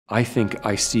I think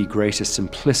I see greater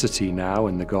simplicity now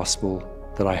in the gospel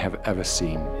than I have ever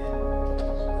seen.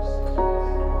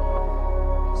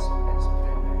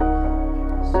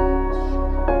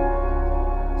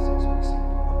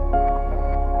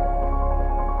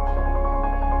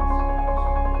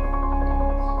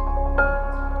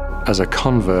 As a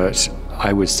convert,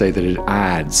 I would say that it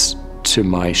adds to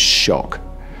my shock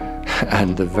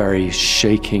and the very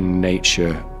shaking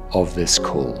nature of this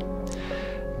call.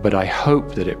 But I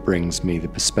hope that it brings me the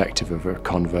perspective of a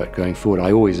convert going forward.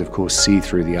 I always, of course, see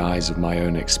through the eyes of my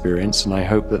own experience, and I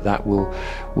hope that that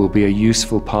will be a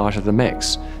useful part of the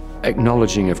mix.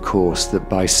 Acknowledging, of course, that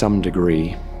by some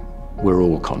degree, we're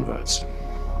all converts.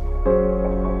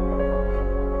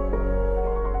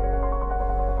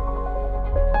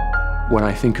 When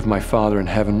I think of my Father in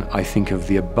heaven, I think of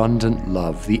the abundant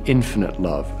love, the infinite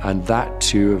love, and that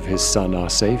too of His Son,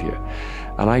 our Savior.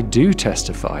 And I do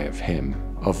testify of Him,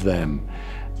 of them,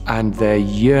 and their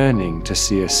yearning to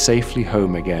see us safely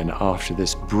home again after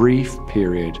this brief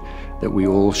period that we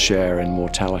all share in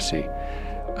mortality.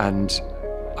 And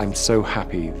I'm so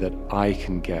happy that I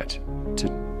can get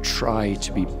to try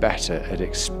to be better at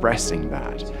expressing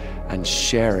that and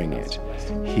sharing it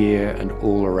here and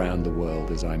all around the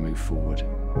world as I move forward.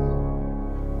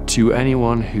 To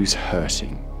anyone who's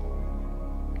hurting,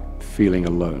 feeling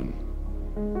alone,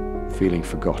 feeling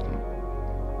forgotten,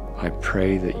 I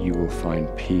pray that you will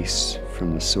find peace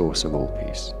from the source of all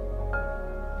peace.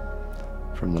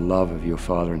 From the love of your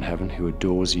Father in heaven who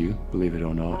adores you, believe it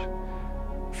or not,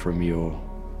 from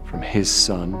His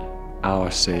Son, our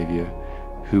Savior,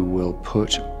 who will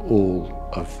put all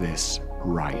of this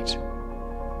right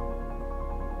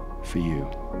for you.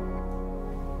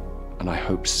 And I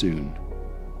hope soon,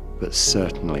 but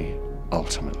certainly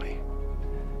ultimately.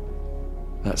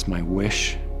 That's my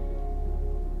wish,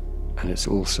 and it's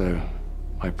also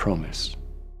my promise.